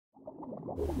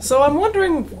So I'm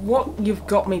wondering what you've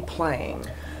got me playing.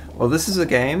 Well, this is a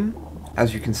game,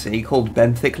 as you can see, called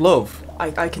Benthic Love.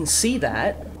 I can see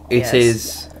that. It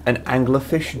is an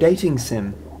anglerfish dating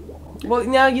sim. Well,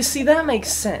 now you see, that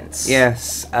makes sense.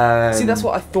 Yes. See, that's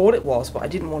what I thought it was, but I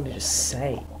didn't want to just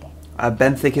say.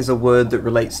 Benthic is a word that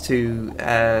relates to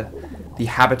the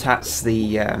habitats,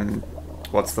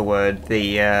 what's the word?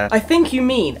 I think you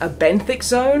mean a benthic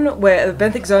zone, where a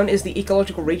benthic zone is the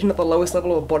ecological region at the lowest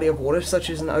level of a body of water,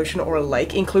 such as an ocean or a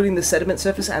lake, including the sediment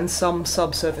surface and some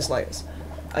subsurface layers.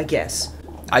 I guess.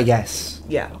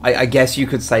 Yeah. I guess you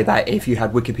could say that if you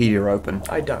had Wikipedia open.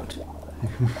 I don't.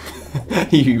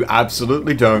 You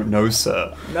absolutely don't, no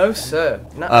sir. No, sir.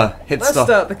 No. Let's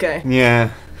start the game.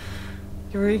 Yeah.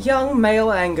 You're a young male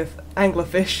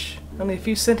anglerfish, only a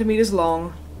few centimeters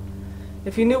long.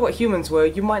 If you knew what humans were,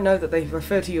 you might know that they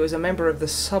refer to you as a member of the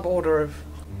suborder of...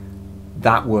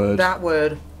 That word. That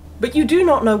word. But you do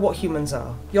not know what humans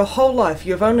are. Your whole life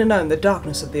you have only known the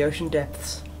darkness of the ocean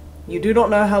depths. You do not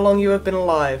know how long you have been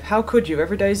alive. How could you?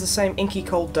 Every day is the same inky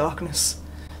cold darkness.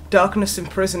 Darkness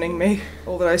imprisoning me.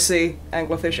 All that I see,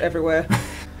 anglerfish everywhere.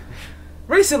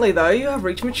 Recently, though, you have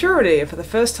reached maturity, and for the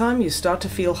first time you start to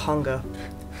feel hunger.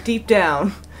 Deep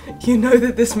down, you know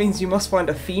that this means you must find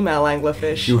a female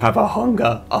anglerfish. You have a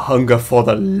hunger for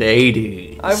the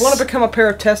ladies. I want to become a pair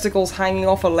of testicles hanging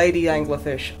off a lady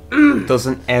anglerfish.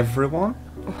 Doesn't everyone?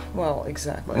 Well,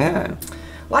 exactly. Yeah.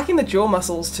 Lacking the jaw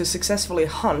muscles to successfully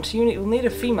hunt, you will need a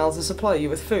female to supply you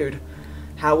with food.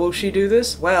 How will she do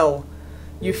this? Well,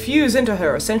 you fuse into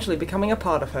her, essentially becoming a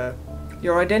part of her.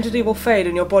 Your identity will fade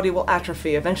and your body will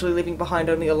atrophy, eventually leaving behind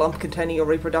only a lump containing your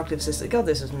reproductive system. God,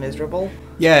 this is miserable.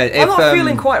 Yeah, I'm not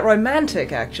feeling quite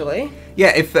romantic, actually.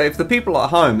 Yeah, if the people at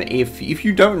home, if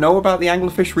you don't know about the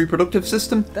anglerfish reproductive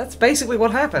system... That's basically what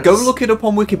happens. Go look it up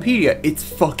on Wikipedia. It's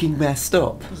fucking messed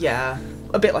up. Yeah,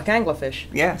 a bit like anglerfish.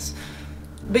 Yes.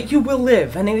 But you will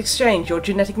live, and in exchange your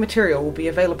genetic material will be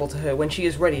available to her when she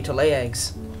is ready to lay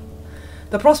eggs.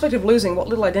 The prospect of losing what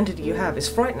little identity you have is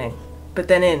frightening. But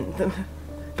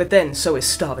then so is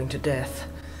starving to death.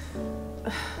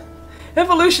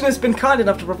 Evolution has been kind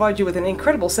enough to provide you with an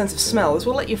incredible sense of smell, as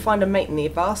will let you find a mate in the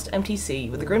vast, empty sea.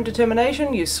 With a grim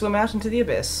determination, you swim out into the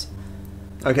abyss.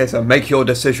 Okay, so make your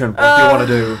decision. What do you want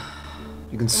to do?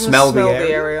 You can smell the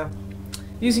area.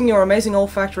 Using your amazing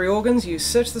olfactory organs, you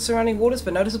search the surrounding waters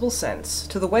for noticeable scents.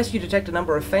 To the west, you detect a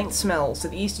number of faint smells. To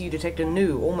the east, you detect a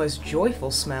new, almost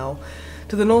joyful smell.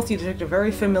 To the north, you detect a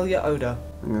very familiar odour.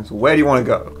 So where do you want to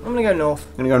go? I'm gonna go north.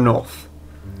 I'm gonna go north.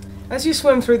 As you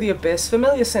swim through the abyss,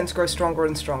 familiar scents grow stronger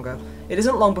and stronger. It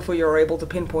isn't long before you are able to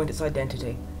pinpoint its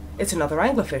identity. It's another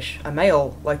anglerfish, a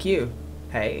male, like you.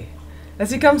 Hey.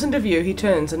 As he comes into view, he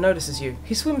turns and notices you.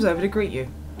 He swims over to greet you.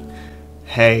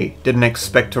 Hey, didn't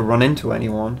expect to run into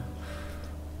anyone.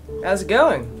 How's it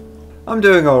going? I'm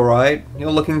doing alright. You're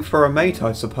looking for a mate,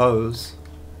 I suppose.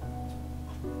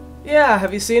 Yeah,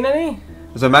 have you seen any?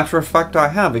 As a matter of fact, I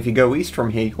have. If you go east from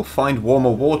here, you'll find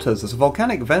warmer waters. There's a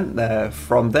volcanic vent there.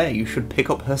 From there, you should pick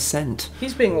up her scent.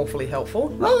 He's being awfully helpful.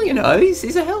 Well, you know,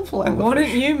 he's a helpful anglerfish. Why don't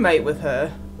you mate with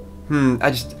her?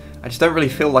 I just don't really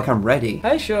feel like I'm ready.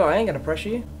 Hey, sure, I ain't gonna pressure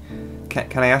you.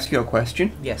 Can I ask you a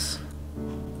question? Yes.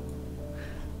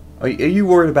 Are you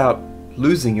worried about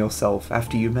losing yourself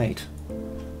after you mate?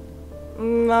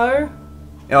 No.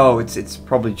 Oh, it's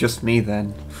probably just me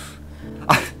then.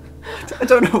 I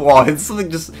don't know why. It's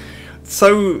something just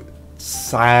so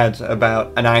sad about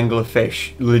an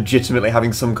anglerfish legitimately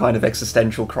having some kind of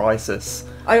existential crisis.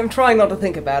 I am trying not to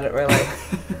think about it, really.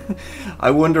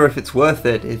 I wonder if it's worth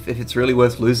it, if it's really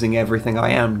worth losing everything I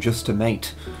am just to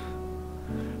mate.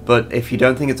 But if you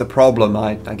don't think it's a problem,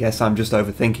 I guess I'm just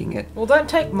overthinking it. Well, don't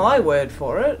take my word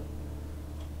for it.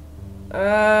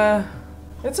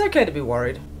 It's okay to be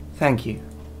worried. Thank you.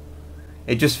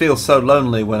 It just feels so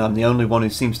lonely when I'm the only one who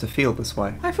seems to feel this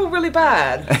way. I feel really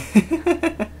bad.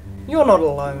 You're not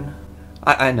alone.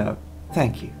 I know.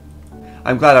 Thank you.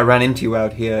 I'm glad I ran into you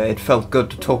out here. It felt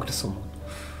good to talk to someone.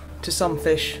 To some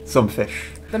fish. Some fish.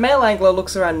 The male angler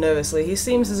looks around nervously. He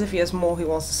seems as if he has more he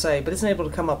wants to say, but isn't able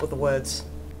to come up with the words.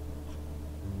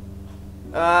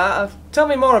 Tell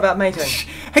me more about mating.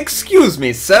 Excuse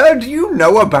me, sir, do you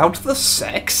know about the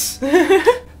sex?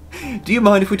 Do you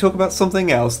mind if we talk about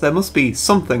something else? There must be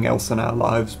something else in our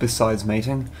lives besides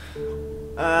mating.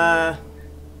 So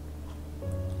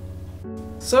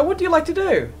what do you like to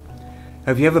do?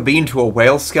 Have you ever been to a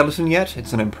whale skeleton yet?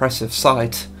 It's an impressive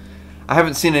sight. I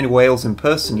haven't seen any whales in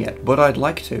person yet, but I'd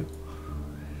like to.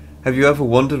 Have you ever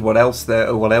wondered what else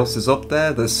is up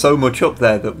there? There's so much up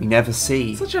there that we never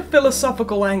see. Such a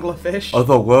philosophical anglerfish.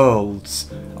 Other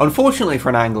worlds. Unfortunately for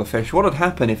an anglerfish, what would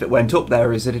happen if it went up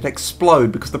there is that it'd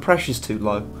explode because the pressure's too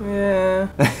low. Yeah.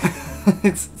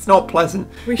 It's not pleasant.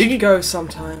 We should go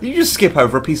sometime. Did you just skip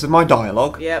over a piece of my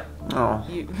dialogue? Yep. Oh.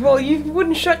 You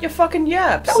wouldn't shut your fucking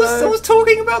yap, I was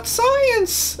talking about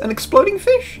science and exploding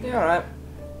fish. Yeah, alright.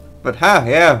 But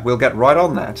yeah, we'll get right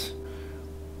on that.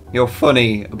 You're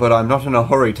funny, but I'm not in a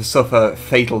hurry to suffer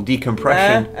fatal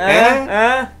decompression.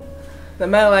 The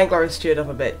male angler is cheered up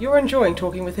a bit. You're enjoying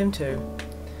talking with him too.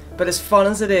 But as fun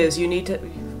as it is,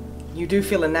 you do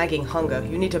feel a nagging hunger.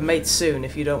 You need to mate soon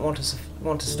if you don't want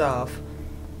to starve.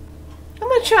 I'm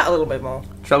gonna chat a little bit more.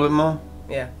 Chat a bit more?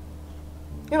 Yeah.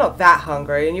 You're not that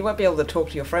hungry, and you won't be able to talk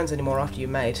to your friends anymore after you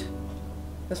mate.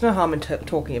 There's no harm in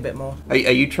talking a bit more. Are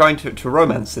you trying to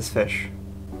romance this fish?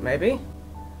 Maybe.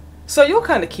 So you're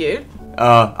kind of cute.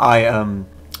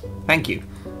 Thank you.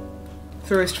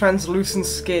 Through his translucent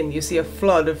skin, you see a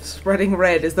flood of spreading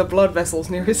red as the blood vessels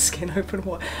near his skin open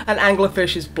wide. An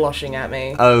anglerfish is blushing at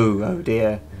me. Oh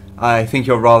dear. I think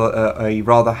you're a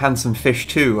rather handsome fish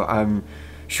too. I'm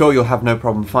sure you'll have no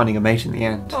problem finding a mate in the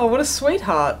end. Oh, what a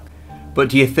sweetheart. But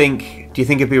do you think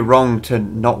it'd be wrong to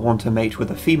not want to mate with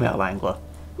a female angler?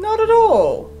 Not at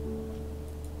all.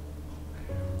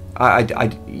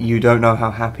 You don't know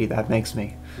how happy that makes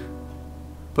me.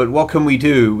 But what can we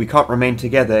do? We can't remain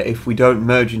together. If we don't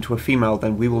merge into a female,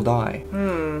 then we will die.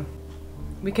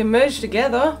 We can merge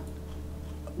together.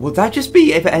 Would that just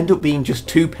end up being just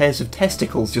two pairs of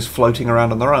testicles just floating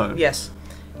around on their own? Yes.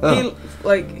 Oh.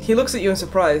 He looks at you in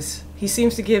surprise. He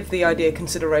seems to give the idea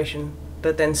consideration,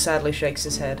 but then sadly shakes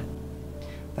his head.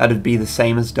 That'd be the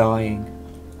same as dying.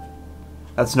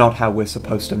 That's not how we're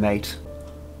supposed to mate.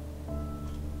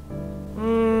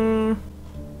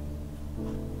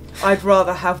 I'd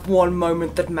rather have one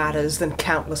moment that matters than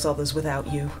countless others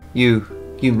without you.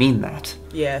 You mean that?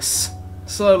 Yes.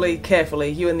 Slowly, carefully,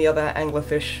 you and the other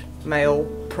anglerfish male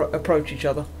approach each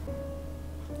other.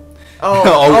 We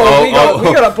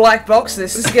got a black box.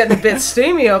 This is getting a bit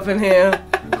steamy up in here.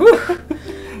 Whew.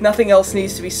 Nothing else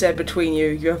needs to be said between you.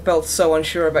 You have felt so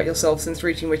unsure about yourself since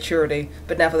reaching maturity,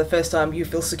 but now for the first time you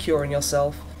feel secure in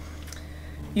yourself.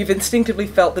 You've instinctively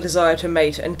felt the desire to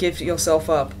mate and give yourself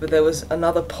up, but there was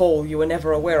another pull you were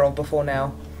never aware of before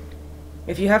now.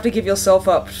 If you have to give yourself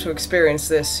up to experience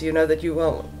this, you know that you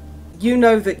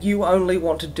only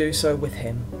want to do so with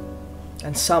him.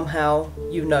 And somehow,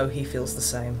 you know he feels the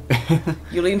same.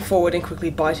 You lean forward and quickly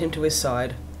bite into his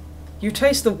side. You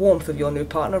taste the warmth of your new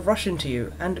partner rush into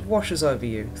you, and it washes over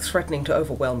you, threatening to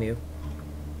overwhelm you.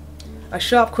 A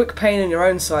sharp, quick pain in your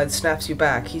own side snaps you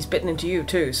back. He's bitten into you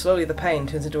too. Slowly the pain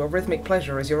turns into a rhythmic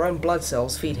pleasure as your own blood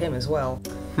cells feed him as well.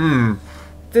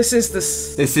 This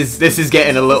is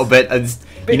getting a little bit...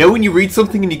 you know when you read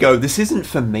something and you go, this isn't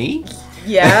for me?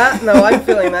 Yeah, no, I'm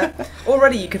feeling that.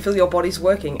 Already you can feel your body's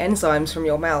working. Enzymes from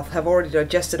your mouth have already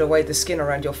digested away the skin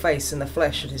around your face and the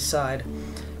flesh at his side.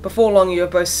 Before long you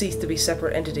have both ceased to be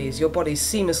separate entities, your bodies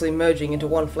seamlessly merging into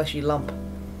one fleshy lump.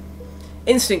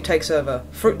 Instinct takes over.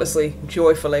 Fruitlessly,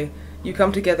 joyfully, you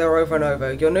come together over and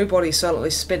over, your new body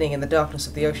silently spinning in the darkness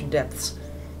of the ocean depths.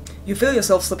 You feel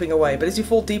yourself slipping away, but as you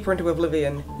fall deeper into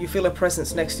oblivion, you feel a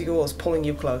presence next to yours pulling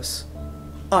you close.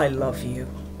 I love you.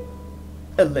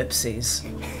 Ellipses.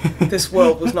 This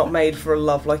world was not made for a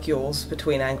love like yours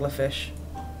between anglerfish.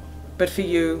 But for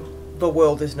you, the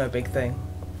world is no big thing.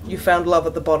 You found love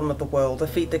at the bottom of the world, a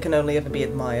feat that can only ever be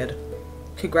admired.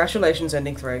 Congratulations,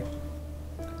 Ending 3.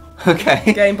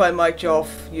 Okay. Game by Mike Joff,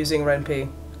 using Renpy.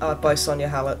 Art by Sonia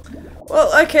Hallett.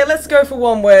 Well, okay, let's go for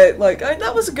one where,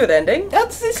 that was a good ending.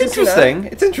 It's interesting.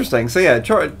 It's interesting. So yeah,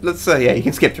 let's you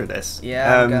can skip through this.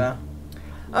 Yeah,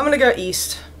 I'm gonna go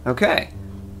east. Okay.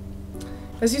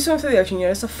 As you swim through the ocean, you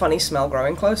notice a funny smell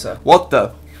growing closer. What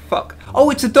the fuck?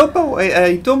 Oh, it's a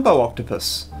Dumbo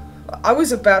octopus. I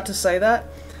was about to say that.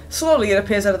 Slowly it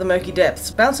appears out of the murky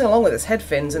depths, bouncing along with its head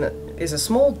fins, and it is a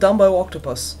small Dumbo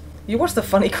octopus. You watch the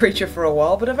funny creature for a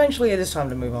while, but eventually it is time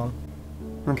to move on.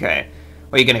 Okay.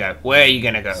 Where are you gonna go? Where are you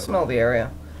gonna go? Smell the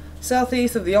area.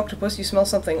 Southeast of the octopus you smell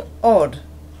something old,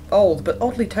 but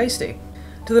oddly tasty.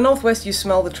 To the northwest you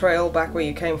smell the trail back where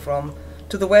you came from.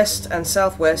 To the west and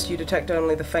southwest you detect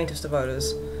only the faintest of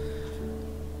odors.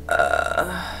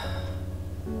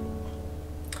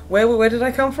 Where did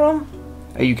I come from?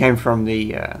 You came from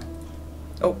the...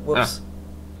 Oh, whoops.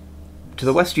 To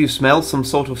the west you smell some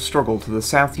sort of struggle, to the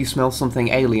south you smell something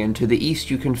alien, to the east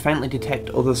you can faintly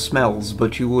detect other smells,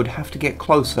 but you would have to get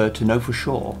closer to know for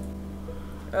sure.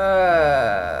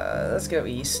 Let's go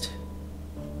east.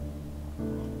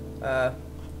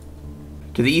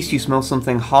 To the east, you smell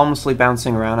something harmlessly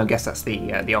bouncing around. I guess that's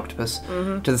the octopus.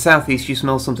 To the southeast, you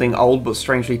smell something old but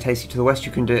strangely tasty. To the west,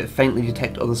 you can faintly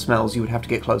detect other smells. You would have to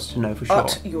get close to know for sure.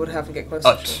 You would have to get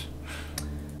close.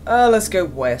 Let's go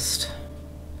west.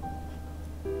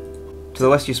 To the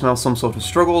west, you smell some sort of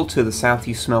struggle. To the south,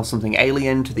 you smell something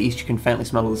alien. To the east, you can faintly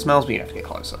smell other smells, but you have to get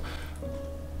closer.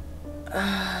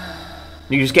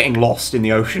 You're just getting lost in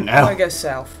the ocean now. I go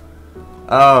south.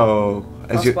 Oh.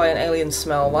 Caused by an alien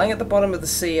smell. Lying at the bottom of the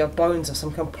sea are bones of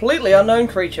some completely unknown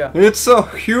creature. It's a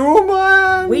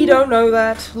human! We don't know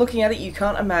that. Looking at it, you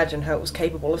can't imagine how it was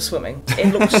capable of swimming.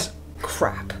 It looks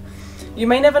crap. You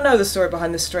may never know the story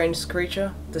behind this strange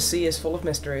creature. The sea is full of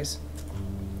mysteries.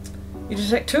 You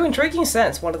detect two intriguing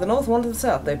scents, one to the north, one to the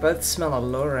south. They both smell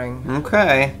alluring.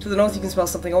 Okay. To the north, you can smell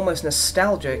something almost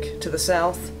nostalgic. To the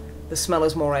south, the smell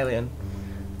is more alien.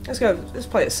 Let's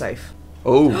play it safe.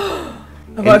 Oh.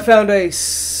 Have I found a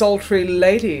sultry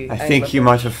lady? I think you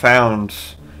might have found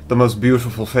the most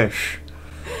beautiful fish.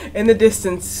 In the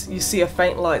distance, you see a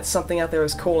faint light. Something out there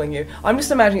is calling you. I'm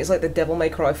just imagining it's like the Devil May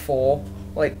Cry 4,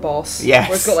 like, boss. Yes.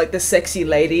 Where it's got, like, the sexy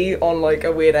lady on, like,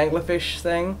 a weird anglerfish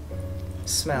thing.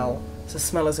 Smell. The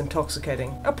smell is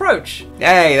intoxicating. Approach!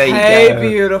 Hey, there you go. Hey,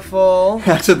 beautiful.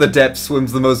 Out of the depths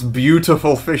swims the most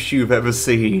beautiful fish you've ever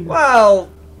seen. Well...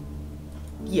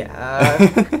 yeah.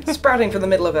 Sprouting from the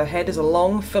middle of her head is a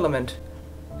long filament.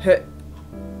 Her...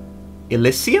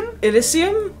 Elysium?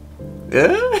 Elysium?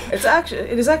 It is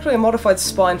actually a modified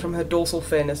spine from her dorsal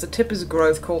fin, as the tip is a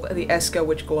growth called the esker,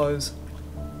 which glows.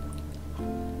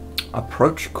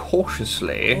 Approach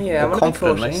cautiously. Yeah, I'm gonna be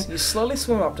confidently. cautious. You slowly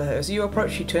swim up to her. As you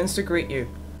approach, she turns to greet you.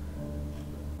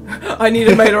 I need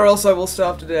a mate or else I will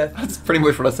starve to death. That's pretty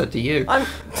much what I said to you.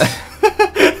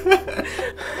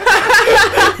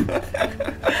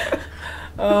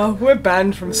 We're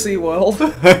banned from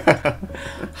SeaWorld.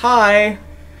 Hi.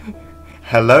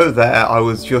 Hello there, I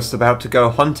was just about to go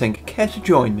hunting. Care to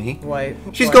join me? Wait.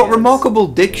 She's got remarkable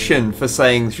diction for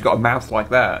saying she's got a mouth like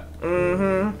that.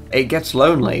 It gets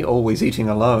lonely, always eating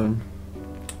alone.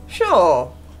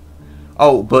 Sure.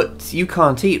 Oh, but you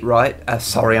can't eat, right?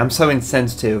 Sorry, I'm so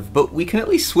insensitive, but we can at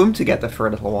least swim together for a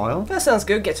little while. That sounds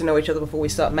good. Get to know each other before we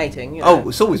start mating. You know. Oh,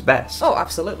 it's always best. Oh,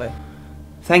 absolutely.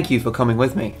 Thank you for coming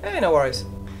with me. Hey, no worries.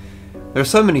 There are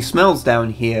so many smells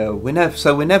down here,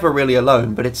 so we're never really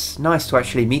alone, but it's nice to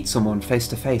actually meet someone face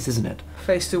to face, isn't it?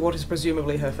 Face to what is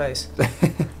presumably her face.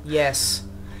 Yes.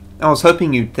 I was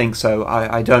hoping you'd think so.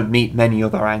 I don't meet many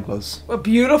other anglers. A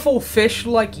beautiful fish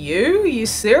like you? Are you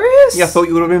serious? Yeah, I thought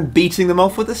you would have been beating them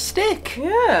off with a stick.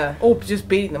 Yeah. Or just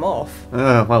beating them off.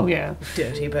 Well, yeah.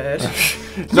 Dirty bird.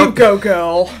 You go,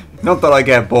 girl. Not that I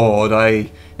get bored.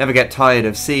 I never get tired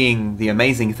of seeing the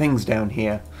amazing things down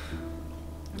here.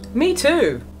 Me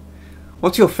too.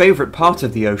 What's your favourite part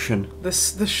of the ocean?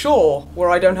 The shore, where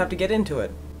I don't have to get into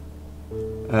it.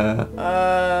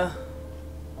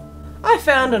 I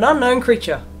found an unknown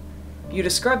creature. You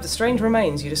described the strange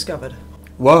remains you discovered.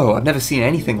 Whoa, I've never seen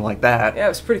anything like that. Yeah, it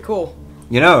was pretty cool.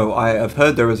 You know, I have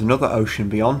heard there is another ocean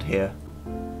beyond here.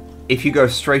 If you go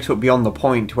straight up beyond the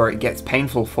point where it gets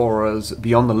painful for us,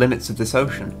 beyond the limits of this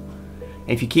ocean.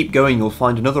 If you keep going, you'll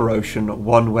find another ocean,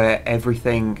 one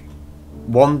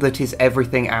that is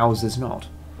everything ours is not.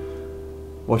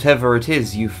 Whatever it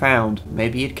is you found,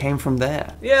 maybe it came from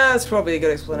there. Yeah, that's probably a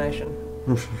good explanation.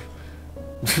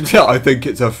 I think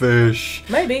it's a fish.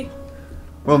 Maybe.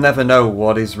 We'll never know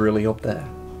what is really up there.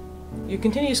 You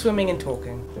continue swimming and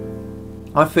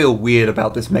talking. I feel weird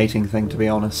about this mating thing, to be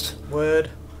honest. Word.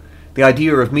 The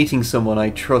idea of meeting someone I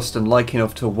trust and like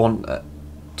enough to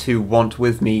want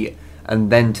with me,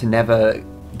 and then to never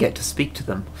get to speak to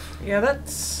them. Yeah,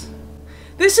 that's...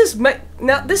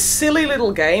 This silly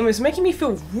little game is making me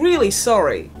feel really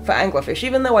sorry for anglerfish,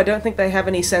 even though I don't think they have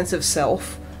any sense of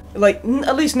self. Like,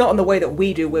 at least not in the way that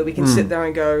we do, where we can sit there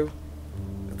and go...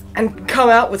 and come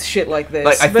out with shit like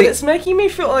this. But it's making me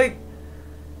feel like...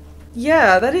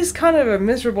 yeah, that is kind of a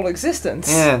miserable existence.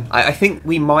 Yeah, I think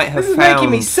we might have found... This is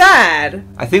making me sad!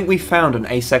 I think we found an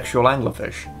asexual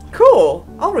anglerfish. Cool!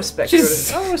 I'll respect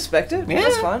it. I'll respect it. Yeah.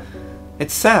 That's fine.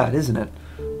 It's sad, isn't it?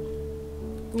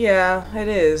 Yeah, it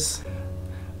is.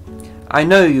 I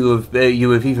know you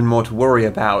have even more to worry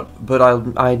about, but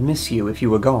I'd miss you if you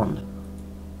were gone.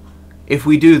 If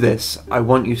we do this, I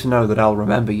want you to know that I'll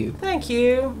remember you. Thank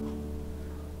you.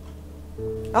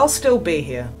 I'll still be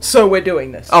here. So we're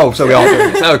doing this. Oh, so we are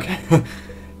doing this. Okay.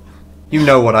 You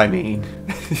know what I mean.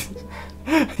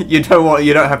 You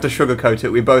don't have to sugarcoat it.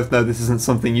 We both know this isn't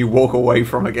something you walk away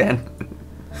from again.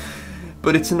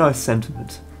 But it's a nice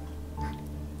sentiment.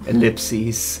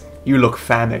 Ellipses. You look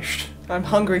famished. I'm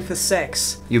hungry for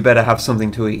sex. You better have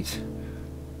something to eat.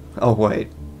 Oh wait,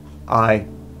 I've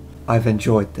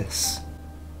enjoyed this.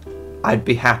 I'd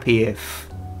be happy if...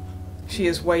 She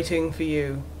is waiting for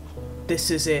you.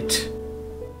 This is it.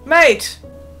 Mate!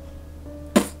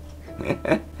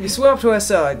 You swim up to her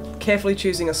side, carefully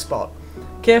choosing a spot.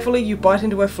 Carefully, you bite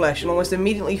into her flesh and almost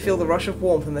immediately feel the rush of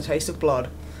warmth and the taste of blood.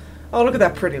 Oh, look at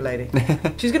that pretty lady.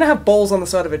 She's gonna have balls on the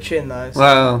side of her chin, though. So.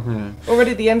 Well, yeah.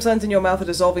 Already, the M-signs in your mouth are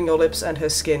dissolving your lips and her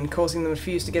skin, causing them to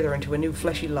fuse together into a new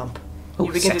fleshy lump. Oh,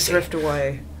 You begin sexy. to drift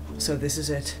away. So this is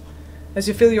it. As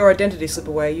you feel your identity slip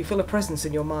away, you feel a presence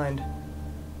in your mind.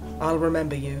 I'll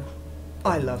remember you.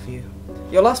 I love you.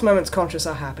 Your last moments conscious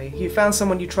are happy. You found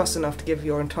someone you trust enough to give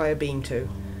your entire being to.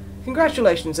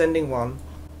 Congratulations, ending 1.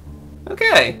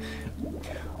 Okay.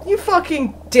 You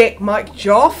fucking dick, Mike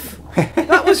Joff!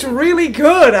 That was really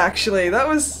good, actually. That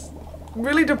was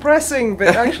really depressing, but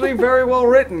actually very well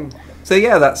written. So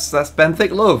yeah, that's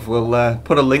Benthic Love. We'll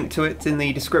put a link to it in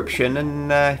the description,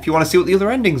 and if you want to see what the other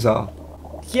endings are.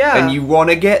 Yeah. And you want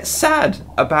to get sad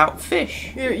about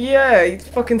fish. Yeah, it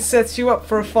fucking sets you up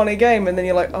for a funny game, and then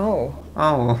you're like, oh,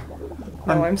 Oh,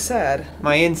 now I'm sad.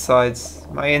 my insides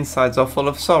are full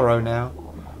of sorrow now.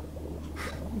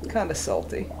 Kinda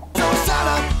salty. So I sat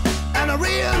up and I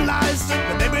realized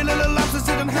that every little lobster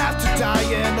didn't have to die.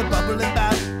 Yeah, and the bubbling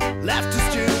back left to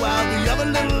stew while the other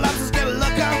little